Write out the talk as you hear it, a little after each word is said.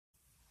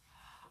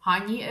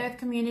Hi New Earth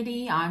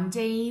community, I'm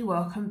Dee.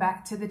 Welcome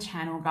back to the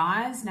channel,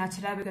 guys. Now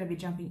today we're going to be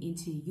jumping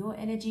into your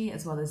energy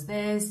as well as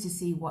theirs to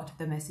see what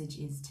the message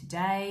is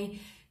today.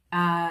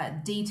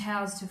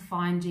 Details to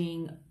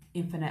finding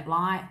infinite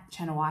light,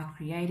 channel I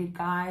created,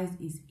 guys,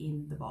 is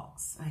in the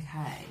box.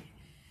 Okay,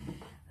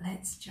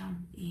 let's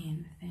jump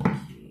in.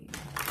 Thank you.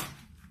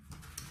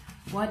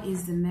 What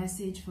is the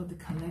message for the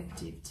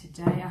collective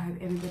today? I hope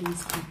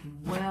everybody's keeping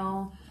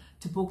well.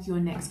 To book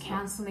your next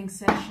counseling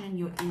session,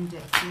 your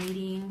in-depth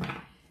reading,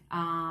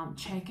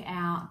 check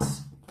out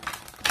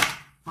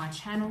my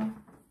channel.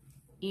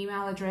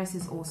 Email address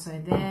is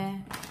also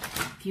there.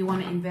 If you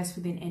want to invest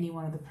within any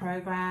one of the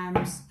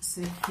programs,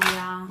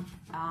 Sophia,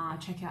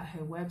 check out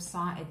her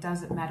website. It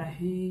doesn't matter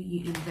who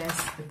you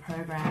invest the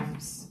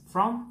programs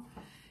from.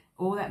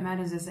 All that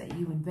matters is that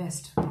you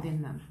invest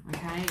within them,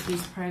 okay?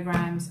 These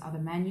programs are the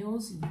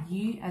manuals.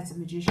 You, as a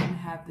magician,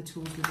 have the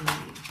tools within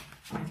you,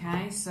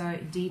 okay? So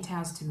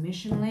details to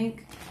mission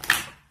link,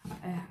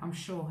 I'm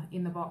sure,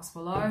 in the box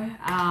below,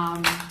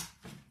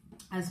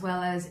 as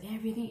well as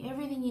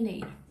everything you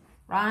need,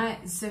 right?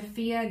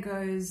 Sophia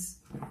goes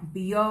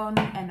beyond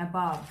and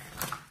above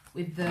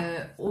with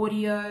the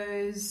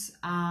audios,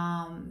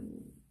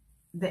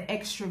 the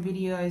extra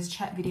videos,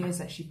 chat videos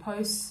that she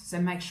posts. So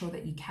make sure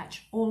that you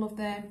catch all of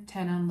them,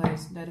 turn on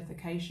those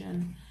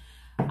notifications,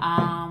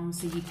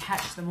 so you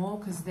catch them all,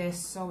 because they're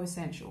so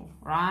essential,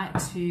 right,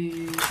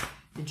 to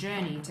the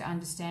journey to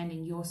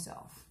understanding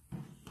yourself.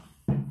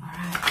 All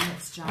right,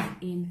 let's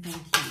jump in. Thank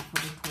you for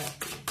the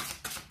collective.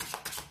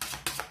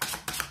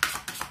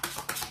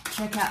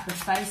 Check out the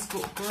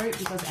Facebook group,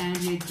 because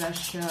Andrea does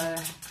show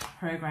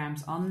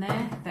programs on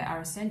there that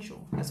are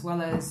essential, as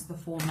well as the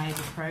 4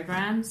 major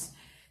programs.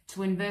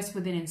 To invest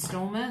within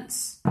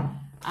installments,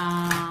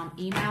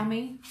 email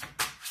me.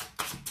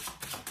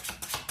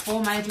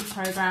 4 major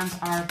programs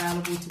are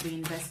available to be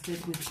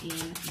invested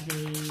within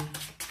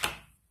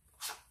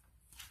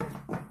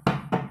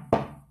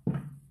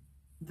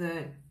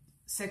the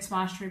Sex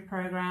Mastery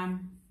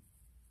program,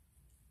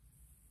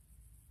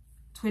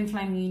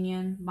 Twinflame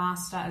Union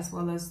Master, as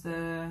well as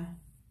the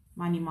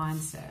Money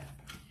Mindset.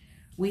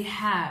 We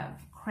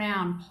have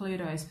Crown,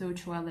 Pluto,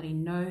 Spirituality,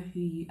 Know Who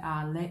You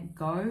Are, Let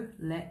Go,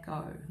 Let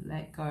Go,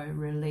 Let Go,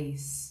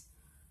 Release,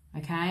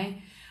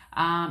 okay?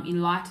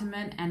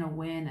 Enlightenment and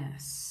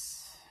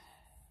Awareness.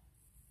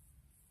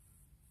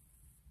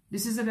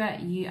 This is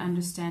about you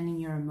understanding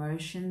your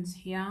emotions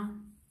here.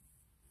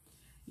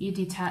 You're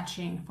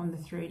detaching from the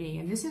 3D,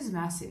 and this is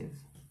massive,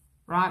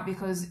 right?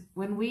 Because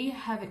when we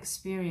have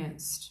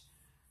experienced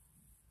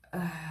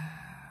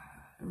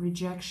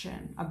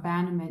rejection,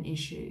 abandonment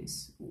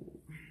issues,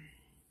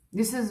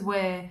 this is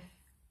where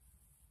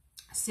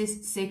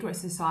secret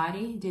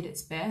society did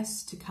its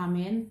best to come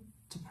in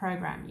to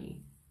program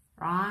you,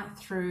 right?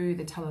 Through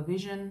the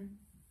television,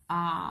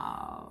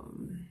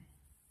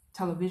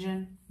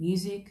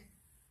 music,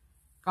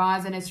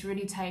 guys. And it's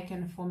really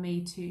taken for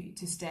me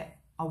to step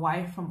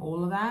away from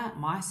all of that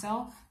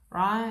myself,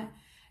 right?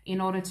 In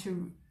order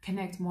to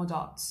connect more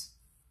dots,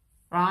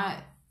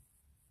 right?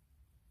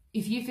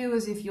 If you feel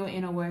as if your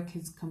inner work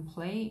is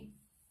complete,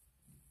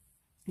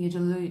 you're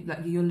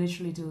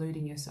literally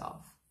deluding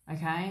yourself,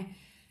 okay?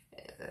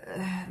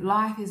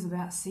 Life is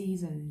about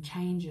season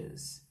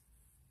changes,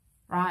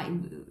 right?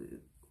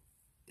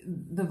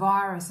 The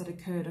virus that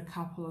occurred a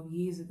couple of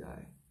years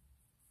ago,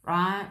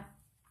 right?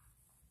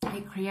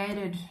 It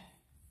created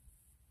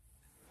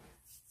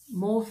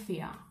more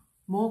fear,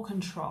 more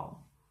control,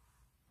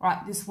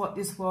 right? This is what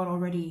this world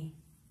already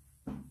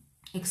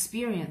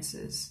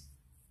experiences.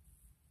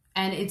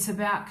 And it's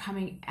about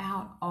coming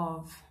out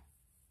of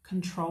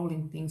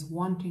controlling things,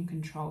 wanting to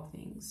control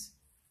things,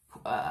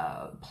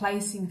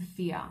 placing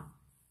fear.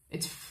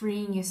 It's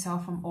freeing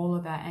yourself from all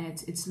of that, and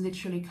it's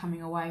literally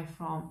coming away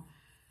from,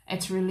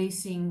 it's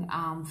releasing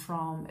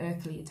from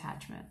earthly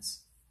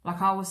attachments.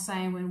 Like I was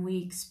saying, when we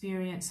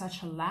experience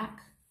such a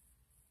lack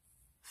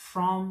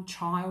from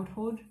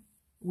childhood,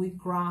 we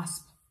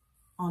grasp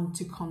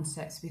onto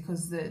concepts,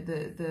 because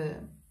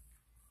the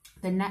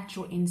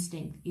natural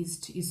instinct is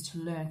to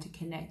learn to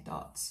connect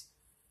dots.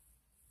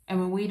 And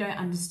when we don't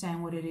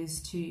understand what it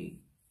is to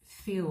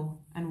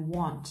feel and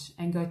want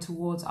and go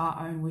towards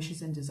our own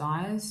wishes and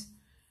desires,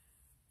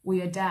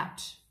 we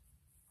adapt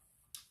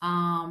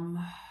the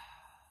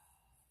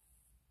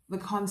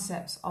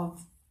concepts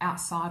of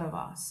outside of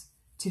us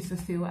to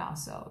fulfill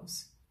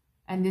ourselves.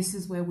 And this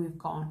is where we've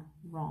gone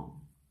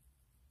wrong.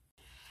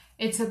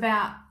 It's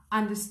about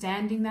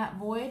understanding that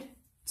void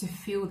to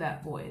fill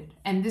that void.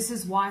 And this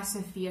is why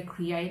Sophia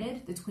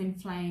created the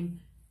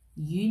Twinflame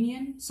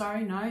Union,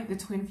 the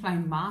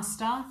Twinflame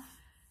Master,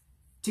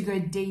 to go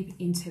deep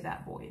into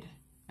that void,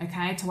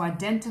 okay? To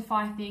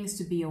identify things,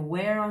 to be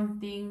aware on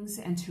things,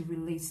 and to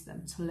release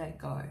them, to let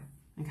go,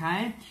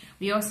 okay?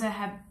 We also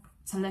have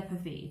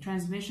telepathy.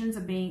 Transmissions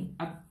are being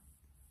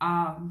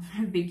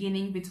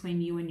beginning between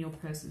you and your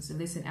person. So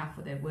listen out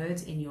for their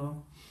words in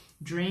your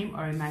dream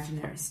or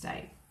imaginary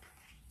state.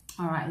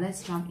 All right,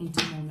 let's jump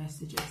into more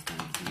messages.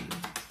 Thank you.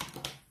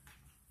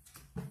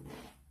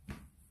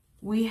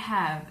 we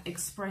have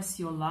express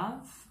your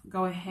love.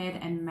 Go ahead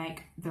and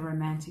make the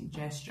romantic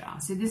gesture.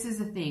 So this is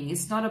the thing.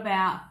 It's not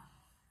about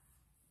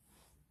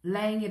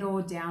laying it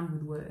all down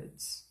with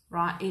words,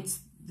 right?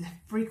 It's the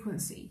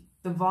frequency,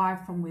 the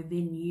vibe from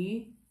within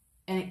you,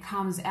 and it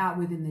comes out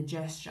within the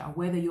gesture,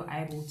 whether you're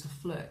able to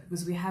flirt,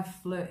 because we have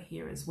flirt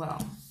here as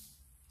well.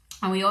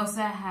 And we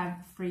also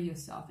have free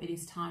yourself. It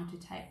is time to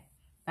take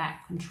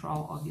back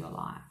control of your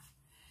life.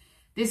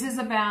 This is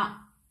about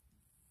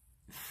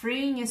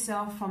freeing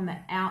yourself from the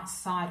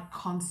outside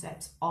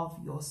concepts of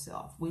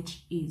yourself,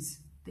 which is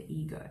the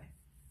ego.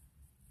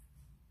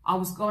 I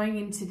was going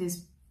into this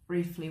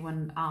briefly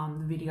when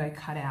the video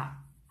cut out.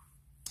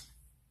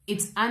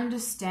 It's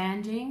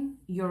understanding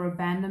your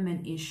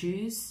abandonment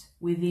issues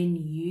within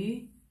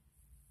you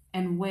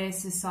and where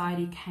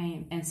society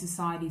came and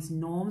society's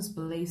norms,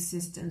 belief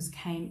systems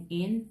came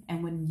in,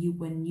 and when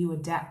you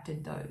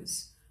adapted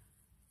those,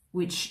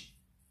 which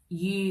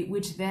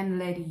then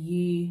led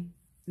you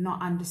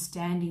not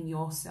understanding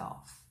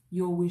yourself,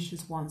 your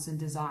wishes, wants and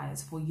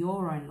desires for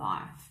your own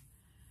life.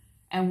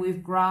 And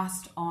we've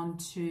grasped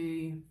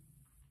onto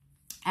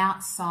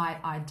outside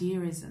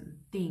idealism,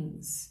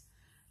 things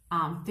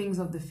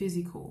of the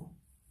physical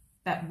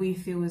that we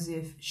feel as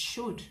if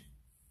should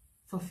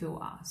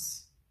fulfill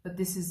us. But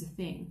this is the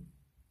thing.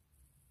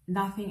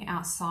 Nothing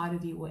outside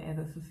of you will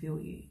ever fulfill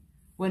you.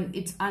 When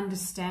it's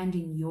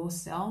understanding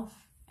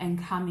yourself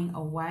and coming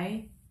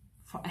away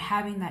from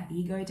having that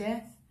ego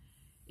death,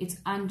 it's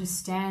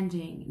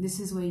understanding. This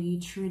is where you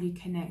truly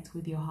connect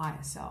with your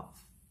higher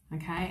self.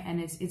 Okay?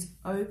 And it's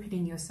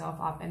opening yourself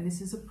up. And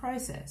this is a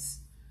process,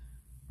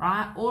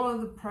 right? All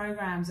of the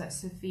programs that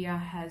Sophia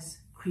has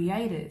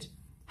created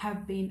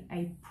have been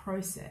a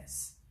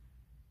process.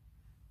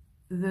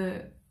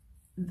 The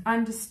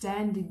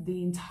understanding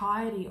the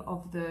entirety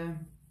of the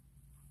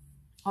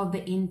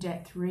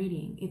in-depth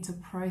reading, it's a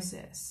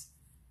process.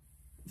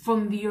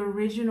 From the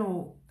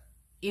original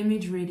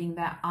image reading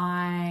that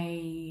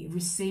I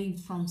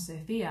received from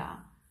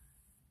Sophia,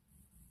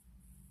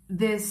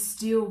 there's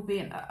still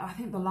been, I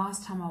think the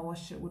last time I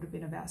watched it would have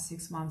been about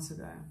 6 months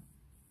ago.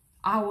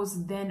 I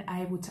was then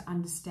able to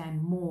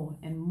understand more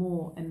and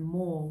more and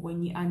more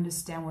when you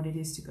understand what it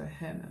is to go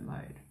hermit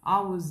mode. I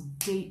was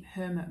deep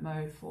hermit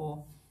mode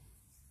for,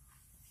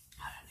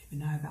 I don't even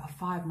know, about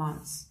 5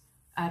 months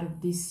out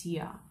of this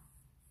year,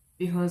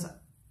 because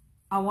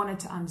I wanted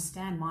to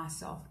understand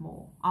myself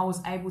more. I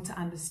was able to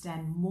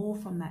understand more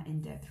from that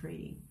in-depth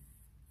reading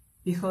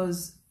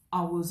because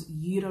I was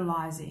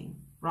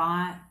utilizing,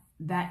 right,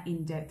 that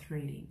in-depth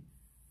reading.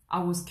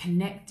 I was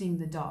connecting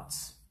the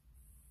dots.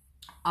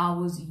 I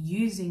was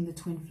using the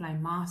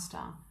Twinflame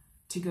Master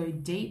to go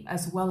deep,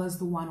 as well as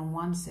the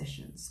one-on-one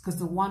sessions, because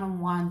the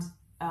one-on-one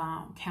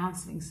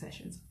counseling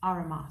sessions are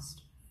a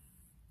must,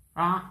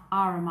 right?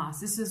 Are a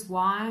must. This is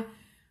why,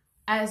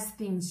 as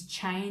things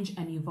change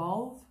and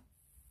evolve,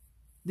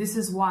 this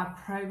is why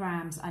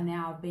programs are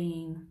now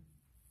being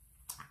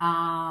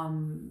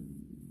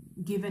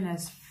given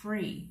as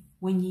free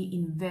when you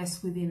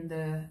invest within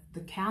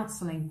the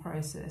counseling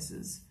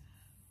processes,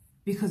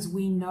 because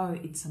we know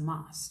it's a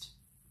must.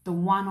 The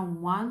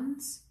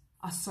one-on-ones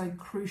are so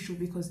crucial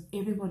because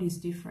everybody's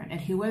different, and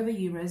whoever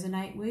you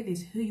resonate with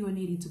is who you are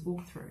needing to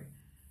book through.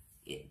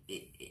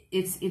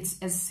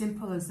 It's as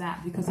simple as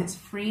that, because it's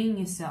freeing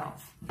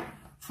yourself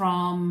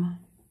from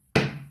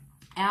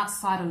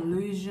outside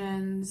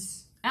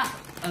illusions.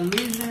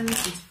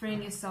 It's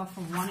freeing yourself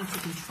from wanting to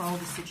control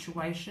the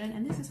situation,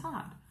 and this is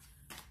hard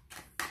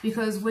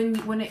because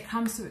when it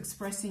comes to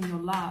expressing your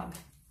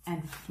love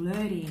and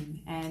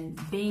flirting and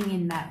being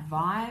in that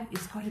vibe,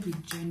 it's got to be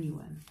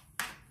genuine.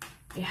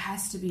 It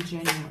has to be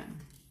genuine.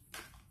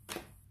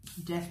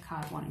 Death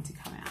card wanting to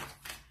come out.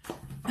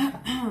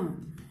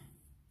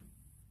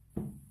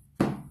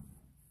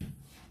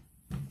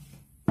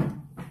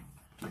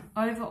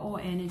 Overall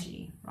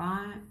energy,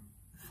 right?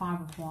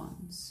 5 of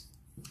Wands.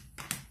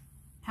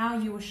 How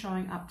you are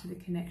showing up to the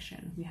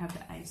connection. We have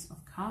the Ace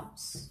of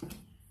Cups.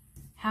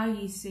 How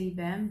you see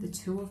them, the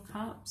 2 of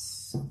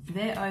Cups.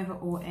 Their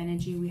overall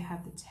energy, we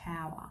have the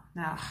Tower.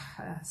 Now,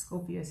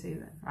 Scorpio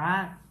season,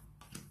 right?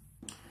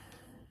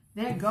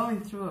 They're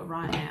going through it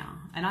right now.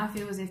 And I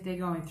feel as if they're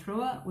going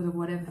through it with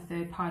whatever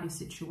third-party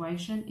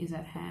situation is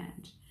at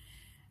hand.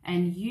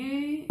 And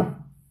you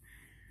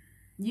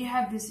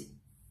have this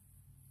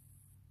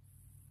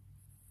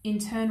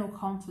internal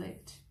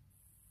conflict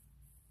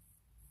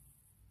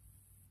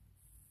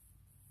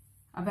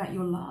about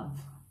your love,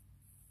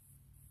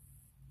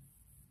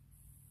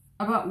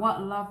 about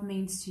what love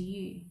means to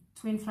you.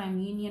 Twin flame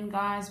union,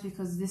 guys,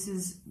 because this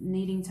is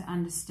needing to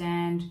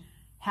understand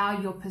how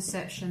your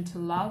perception to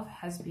love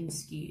has been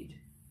skewed.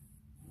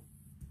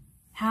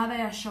 How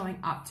they are showing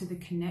up to the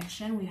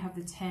connection. We have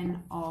the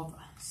 10 of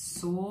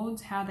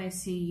Swords. How they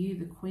see you,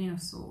 the Queen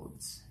of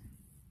Swords.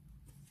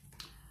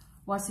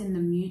 What's in the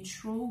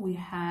mutual? We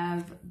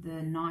have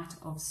the Knight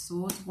of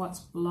Swords. What's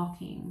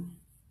blocking?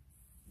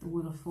 The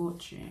Wheel of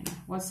Fortune.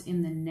 What's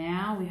in the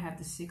now? We have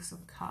the 6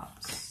 of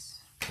Cups.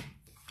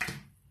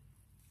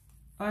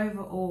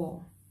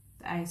 Overall,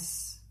 the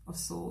Ace of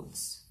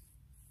Swords.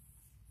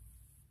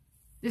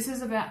 This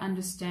is about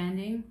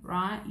understanding,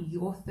 right,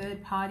 your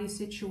third party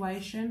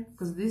situation,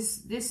 because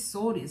this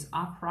sword is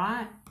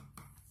upright,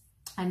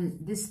 and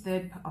this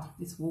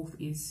this wolf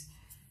is,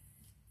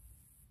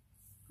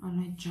 I don't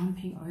know,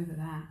 jumping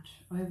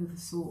over the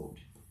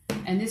sword.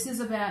 And this is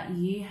about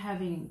you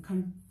having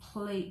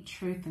complete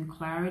truth and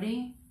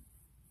clarity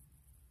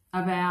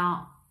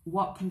about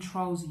what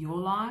controls your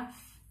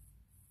life,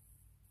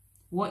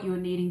 what you're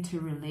needing to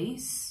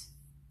release,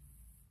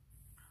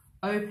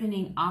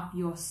 opening up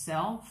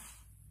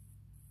yourself,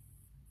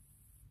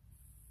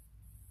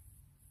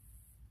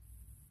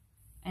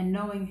 and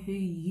knowing who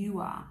you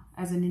are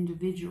as an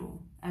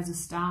individual, as a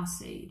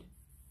starseed.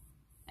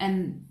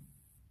 And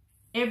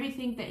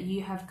everything that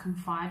you have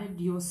confided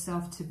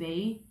yourself to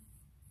be,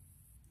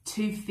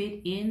 to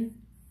fit in,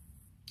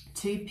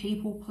 to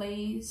people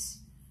please.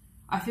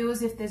 I feel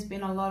as if there's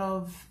been a lot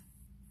of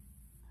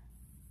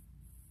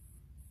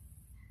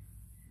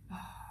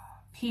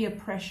peer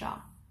pressure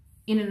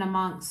in and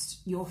amongst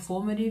your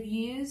formative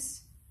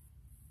years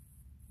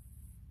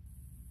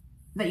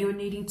that you're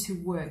needing to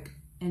work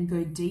and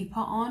go deeper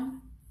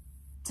on,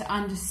 to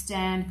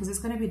understand, because it's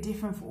going to be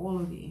different for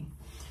all of you,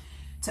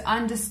 to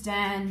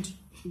understand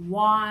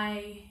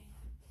why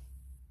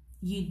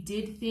you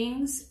did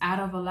things out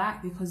of a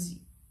lack, because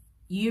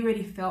you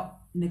already felt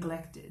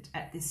neglected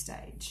at this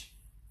stage.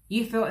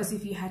 You felt as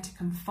if you had to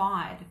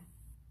confide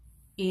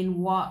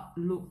in what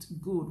looked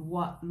good,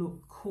 what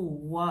looked cool,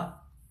 what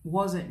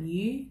wasn't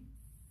you.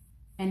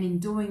 And in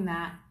doing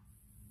that,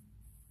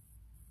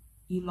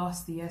 you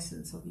lost the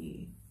essence of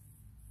you.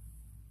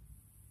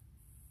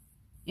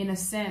 In a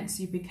sense,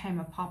 you became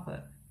a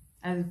puppet,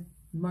 as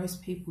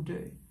most people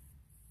do.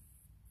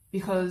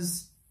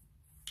 Because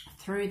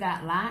through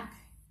that lack,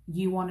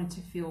 you wanted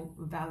to feel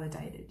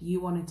validated.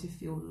 You wanted to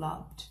feel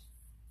loved.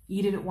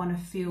 You didn't want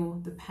to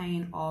feel the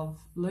pain of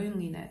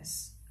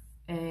loneliness,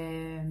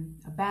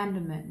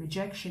 abandonment,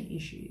 rejection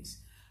issues.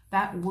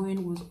 That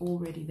wound was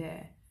already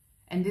there.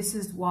 And this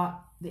is what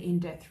the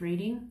in-depth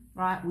reading,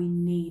 right, we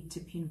need to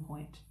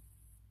pinpoint.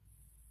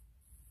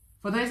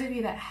 For those of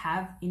you that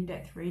have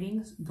in-depth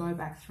readings, go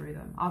back through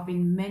them. I've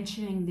been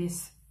mentioning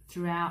this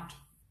throughout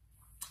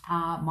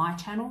my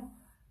channel,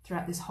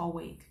 throughout this whole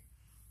week.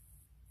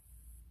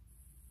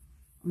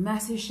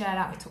 Massive shout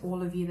out to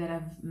all of you that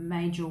have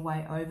made your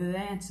way over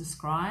there and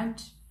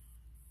subscribed.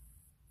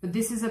 But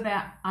this is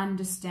about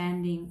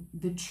understanding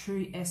the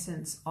true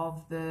essence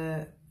of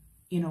the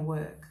inner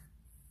work.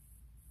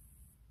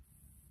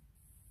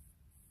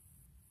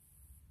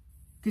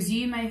 Because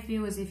you may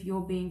feel as if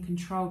you're being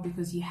controlled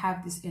because you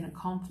have this inner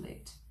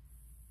conflict.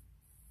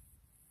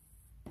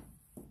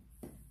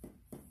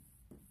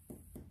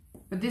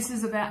 But this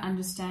is about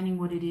understanding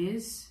what it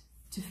is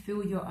to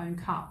fill your own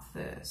cup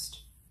first.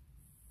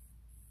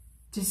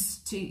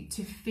 Just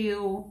to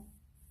feel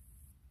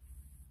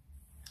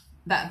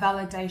that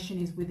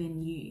validation is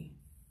within you.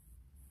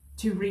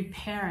 To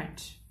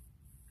reparent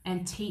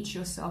and teach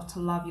yourself to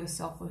love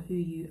yourself for who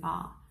you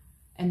are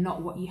and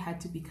not what you had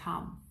to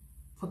become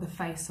for the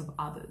face of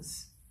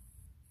others.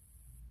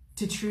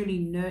 To truly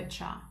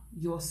nurture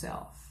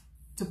yourself.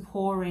 To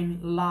pour in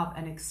love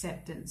and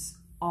acceptance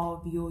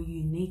of your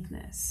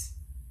uniqueness.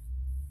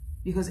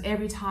 Because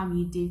every time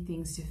you did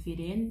things to fit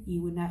in,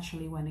 you would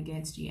naturally went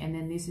against you. And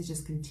then this is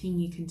just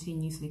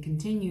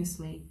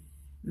continuously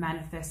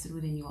manifested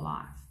within your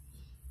life.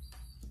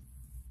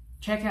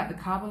 Check out the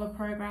Kabbalah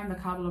program. The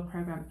Kabbalah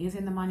program is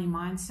in the money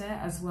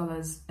mindset, as well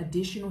as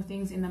additional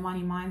things in the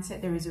money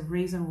mindset. There is a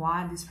reason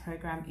why this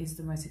program is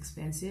the most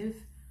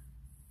expensive.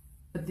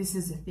 But this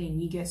is the thing,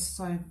 you get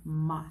so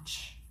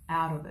much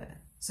out of it.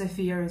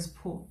 Sophia has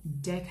put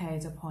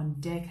decades upon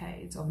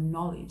decades of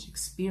knowledge,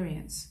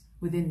 experience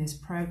within this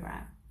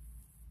program,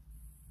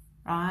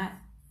 right?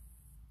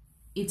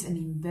 It's an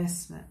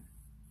investment,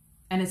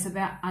 and it's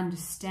about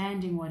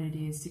understanding what it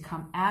is to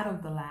come out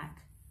of the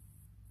lack,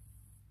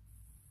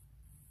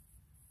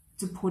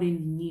 to put in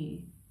the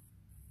new,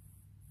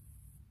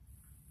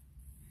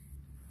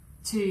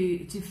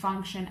 to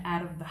function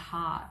out of the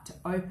heart, to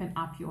open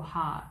up your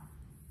heart.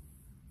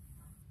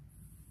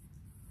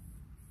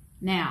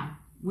 Now,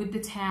 with the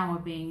Tower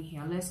being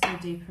here, let's go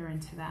deeper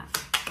into that.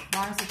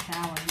 Why is the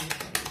Tower here,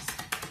 please?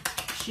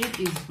 Shit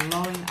is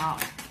blowing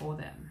up for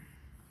them.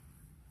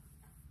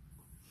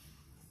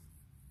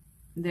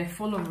 They're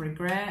full of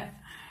regret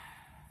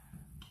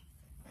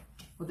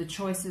for the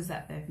choices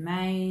that they've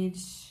made,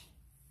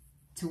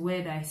 to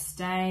where they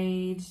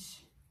stayed,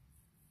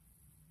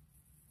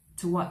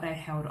 to what they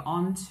held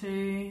on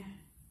to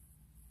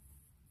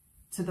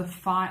the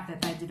fight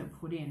that they didn't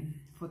put in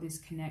for this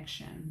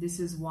connection. This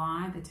is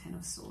why the Ten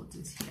of Swords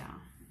is here.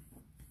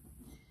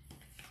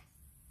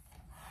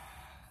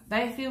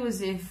 They feel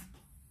as if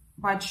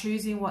by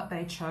choosing what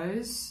they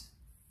chose,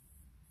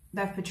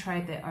 they've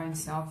betrayed their own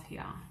self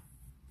here.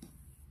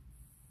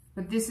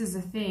 But this is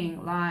the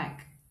thing,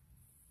 like,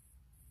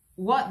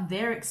 what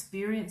they're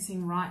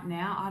experiencing right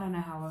now, I don't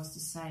know how else to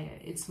say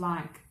it. It's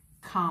like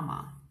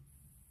karma.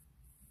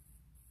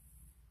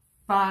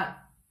 But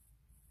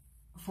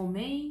for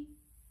me,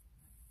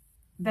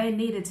 they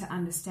needed to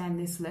understand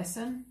this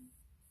lesson,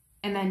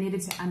 and they needed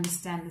to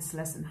understand this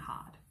lesson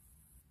hard,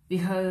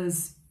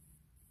 because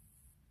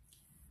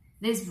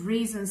there's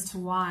reasons to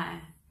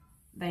why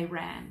they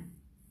ran.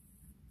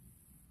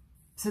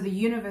 So the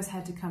universe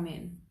had to come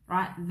in,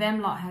 right?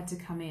 Them lot had to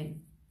come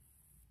in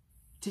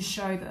to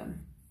show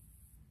them,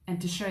 and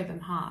to show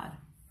them hard,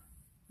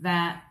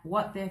 that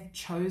what they've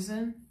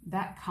chosen,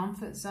 that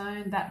comfort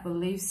zone, that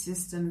belief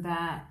system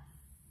that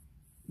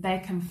they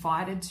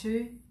confided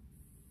to,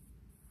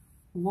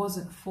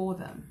 wasn't for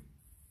them.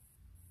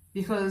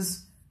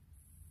 Because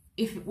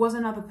if it was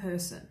another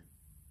person,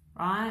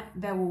 right,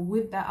 they were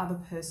with that other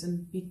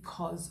person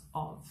because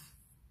of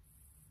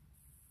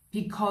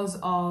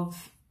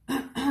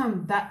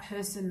that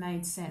person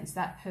made sense.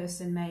 That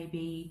person may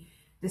be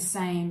the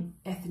same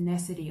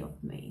ethnicity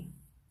of me,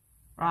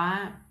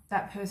 right?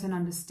 That person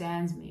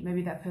understands me.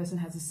 Maybe that person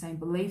has the same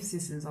belief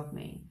systems of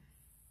me.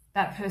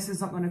 That person's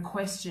not going to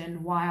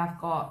question why I've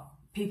got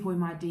people in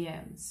my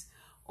DMs,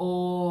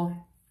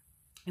 or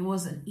it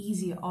was an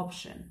easier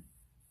option.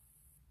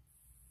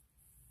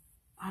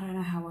 I don't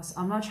know how else.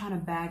 I'm not trying to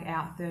bag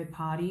out third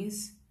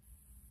parties,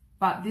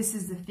 but this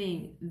is the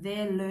thing.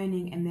 They're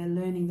learning, and they're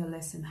learning the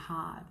lesson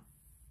hard,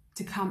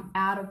 to come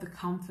out of the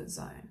comfort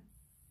zone.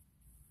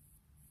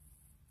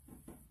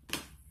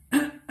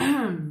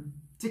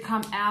 To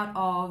come out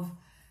of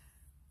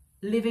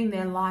living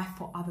their life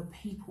for other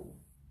people.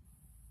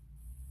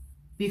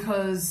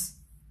 Because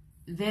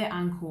their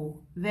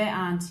uncle, their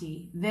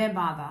auntie, their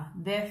mother,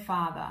 their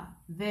father,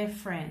 their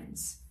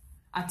friends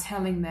are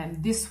telling them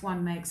this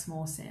one makes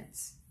more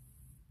sense.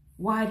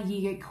 Why do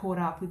you get caught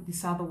up with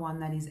this other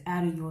one that is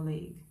out of your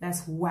league?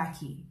 That's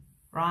wacky,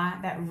 right?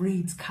 That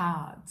reads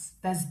cards.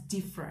 That's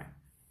different.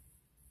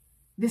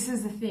 This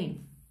is the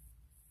thing.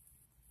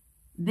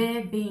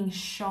 They're being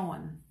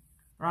shown,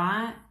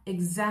 right,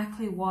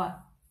 exactly what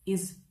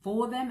is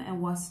for them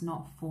and what's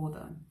not for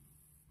them,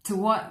 to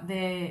what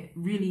they're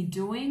really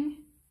doing,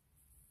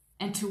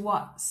 and to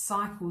what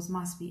cycles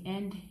must be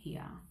end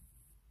here.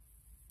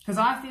 Because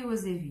I feel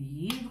as if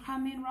you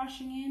come in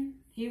rushing in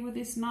here with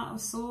this Knight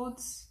of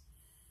Swords,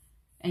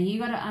 and you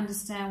got to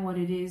understand what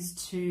it is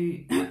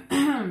to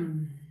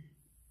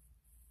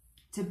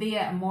to be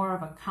at more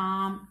of a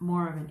calm,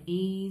 more of an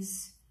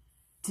ease,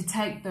 to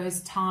take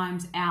those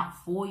times out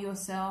for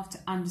yourself, to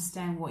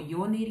understand what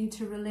you're needing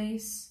to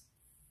release,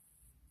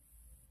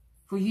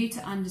 for you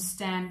to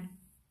understand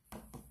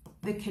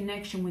the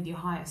connection with your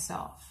higher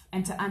self,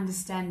 and to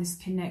understand this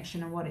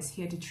connection and what it's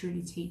here to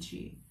truly teach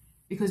you,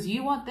 because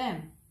you want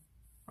them,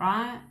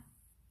 right?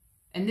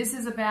 And this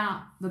is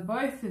about the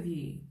both of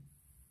you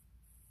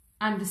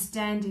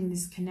understanding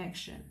this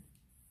connection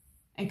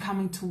and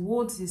coming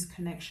towards this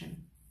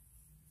connection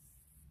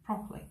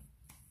properly.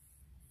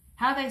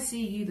 How they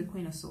see you, the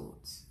Queen of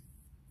Swords.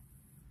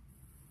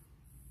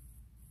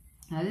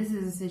 Now this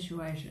is a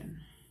situation.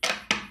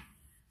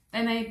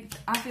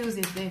 I feel as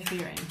if they're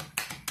fearing,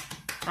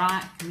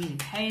 right?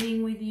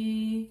 Communicating with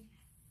you.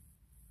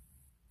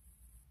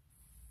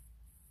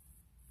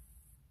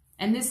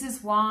 And this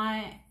is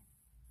why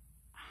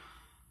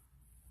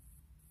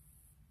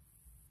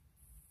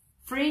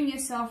freeing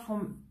yourself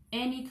from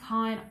any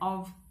kind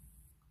of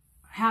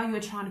how you're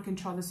trying to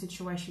control the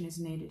situation is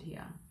needed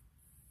here.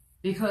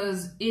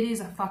 Because it is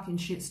a fucking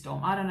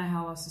shitstorm. I don't know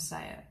how else to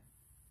say it.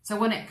 So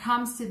when it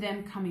comes to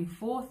them coming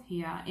forth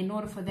here, in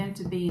order for them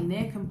to be in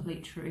their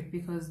complete truth,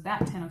 because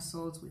that Ten of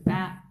Swords with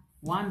that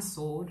one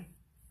sword,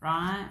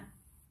 right,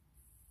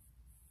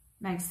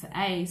 makes the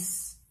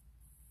Ace,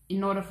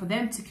 in order for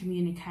them to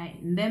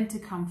communicate and them to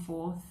come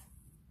forth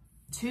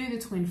to the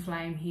Twin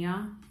Flame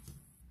here,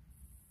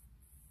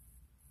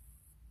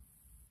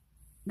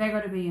 they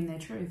got to be in their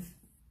truth.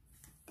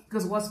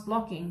 Because what's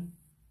blocking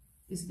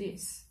is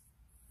this.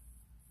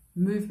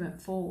 Movement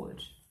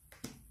forward.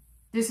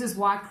 This is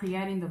why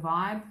creating the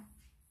vibe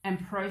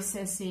and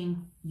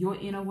processing your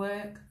inner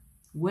work,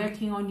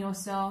 working on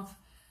yourself,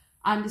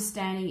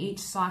 understanding each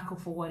cycle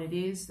for what it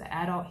is, the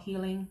adult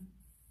healing,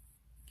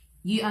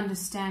 you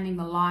understanding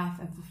the life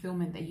and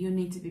fulfillment that you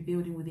need to be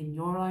building within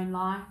your own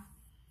life,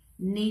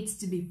 needs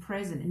to be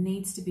present, it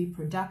needs to be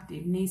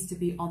productive, needs to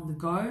be on the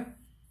go.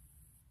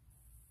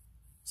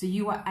 So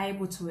you are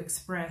able to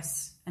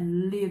express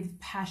and live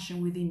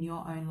passion within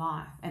your own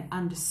life and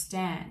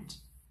understand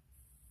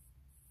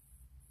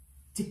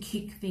to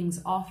kick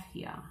things off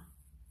here,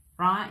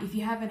 right? If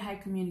you haven't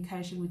had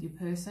communication with your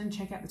person,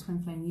 check out the Twin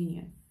Flame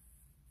Union,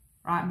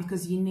 right?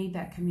 Because you need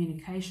that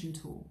communication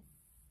tool.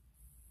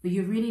 But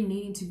you're really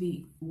needing to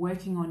be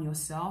working on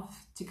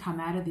yourself to come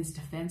out of this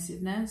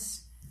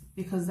defensiveness,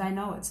 because they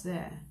know it's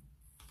there.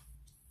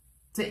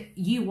 So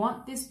you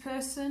want this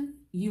person,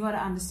 you got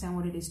to understand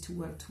what it is to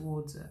work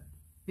towards it,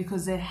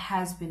 because there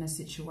has been a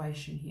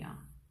situation here.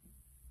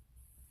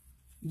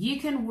 You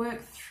can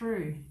work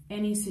through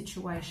any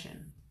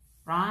situation,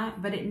 right?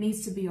 But it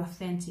needs to be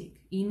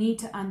authentic. You need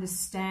to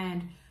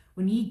understand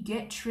when you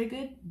get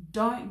triggered,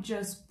 don't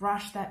just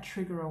brush that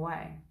trigger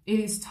away. It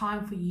is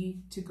time for you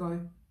to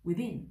go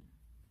within.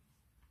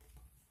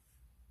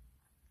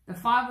 The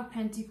Five of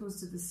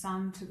Pentacles to the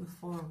Sun to the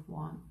Four of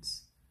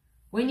Wands.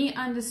 When you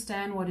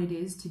understand what it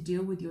is to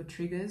deal with your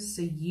triggers,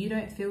 so you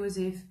don't feel as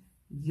if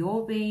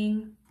you're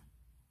being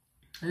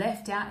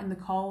left out in the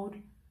cold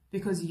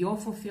because you're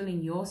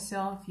fulfilling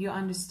yourself, you're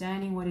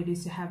understanding what it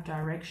is to have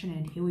direction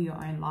and heal your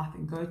own life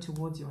and go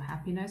towards your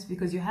happiness,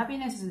 because your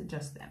happiness isn't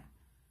just them,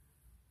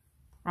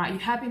 right?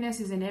 Your happiness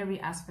is in every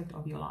aspect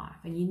of your life,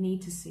 and you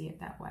need to see it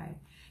that way.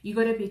 You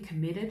got to be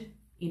committed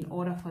in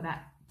order for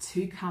that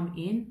to come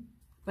in,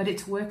 but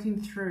it's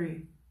working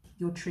through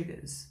your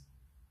triggers,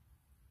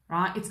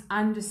 right? It's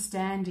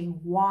understanding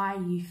why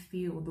you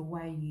feel the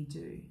way you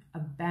do,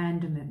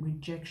 abandonment,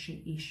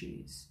 rejection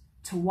issues,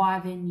 to why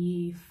then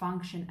you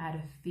function out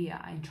of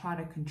fear and try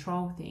to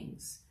control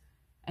things,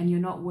 and you're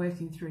not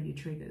working through your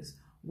triggers.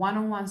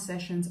 One-on-one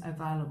sessions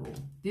available.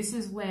 This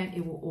is when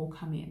it will all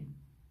come in,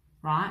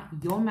 right?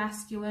 You're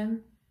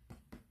masculine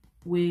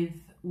with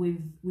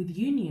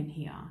union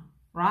here,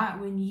 right?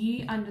 When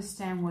you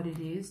understand what it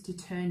is to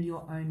turn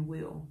your own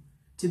will,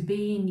 to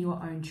be in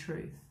your own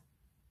truth,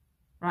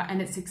 right?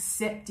 And it's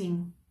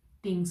accepting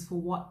things for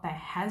what they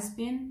has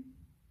been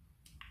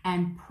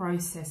and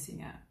processing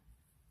it,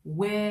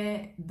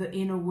 where the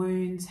inner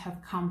wounds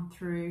have come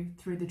through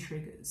the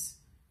triggers.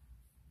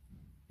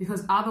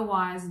 Because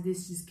otherwise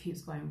this just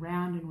keeps going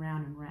round and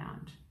round and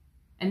round.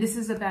 And this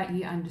is about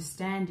you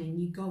understanding,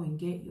 you go and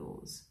get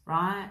yours,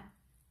 right?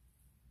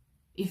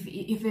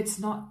 If it's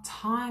not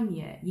time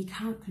yet, you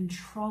can't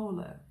control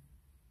it,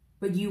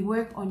 but you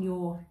work on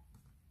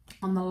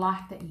the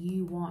life that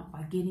you want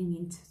by getting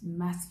into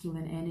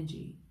masculine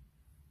energy,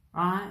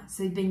 right?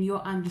 So then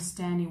you're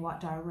understanding what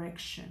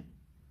direction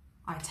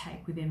I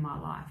take within my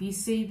life. You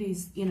see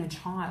this inner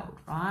child,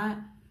 right?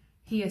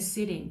 Here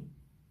sitting.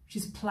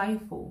 She's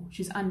playful.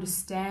 She's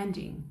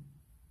understanding.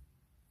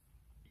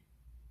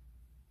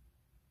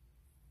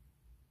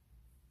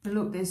 And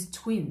look, there's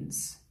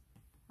twins,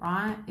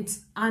 right?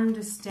 It's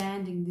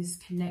understanding this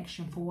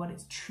connection for what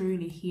it's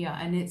truly here.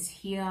 And it's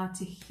here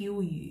to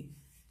heal you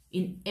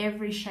in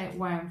every shape,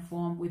 way, and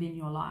form within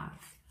your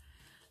life.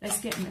 Let's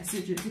get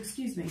messages,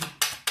 excuse me,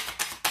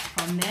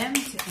 from them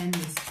to end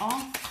this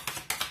off.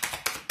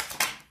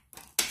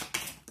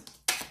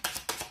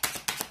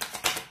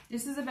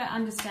 This is about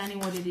understanding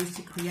what it is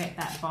to create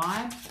that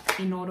vibe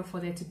in order for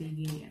there to be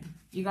union.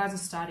 You guys are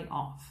starting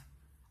off.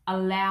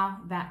 Allow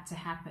that to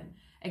happen.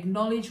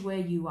 Acknowledge where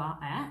you are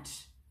at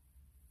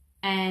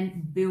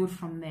and build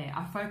from there.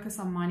 I focus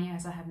on money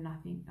as I have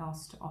nothing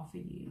else to offer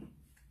you.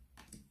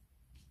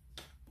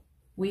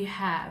 We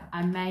have,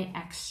 I may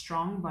act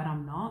strong, but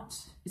I'm not.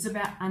 It's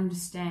about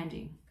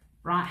understanding,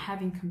 right?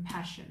 Having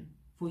compassion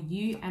for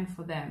you and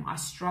for them. I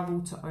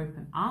struggle to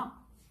open up.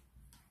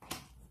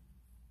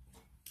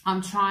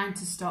 I'm trying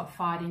to stop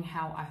fighting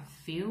how I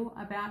feel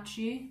about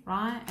you,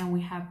 right? And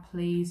we have,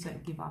 please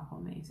don't give up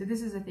on me. So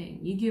this is the thing.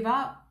 You give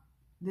up,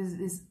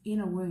 there's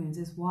inner wounds.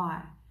 There's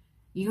why.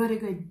 You got to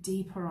go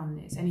deeper on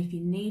this. And if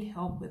you need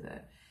help with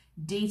it,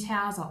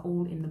 details are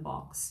all in the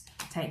box.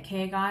 Take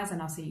care, guys,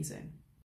 and I'll see you soon.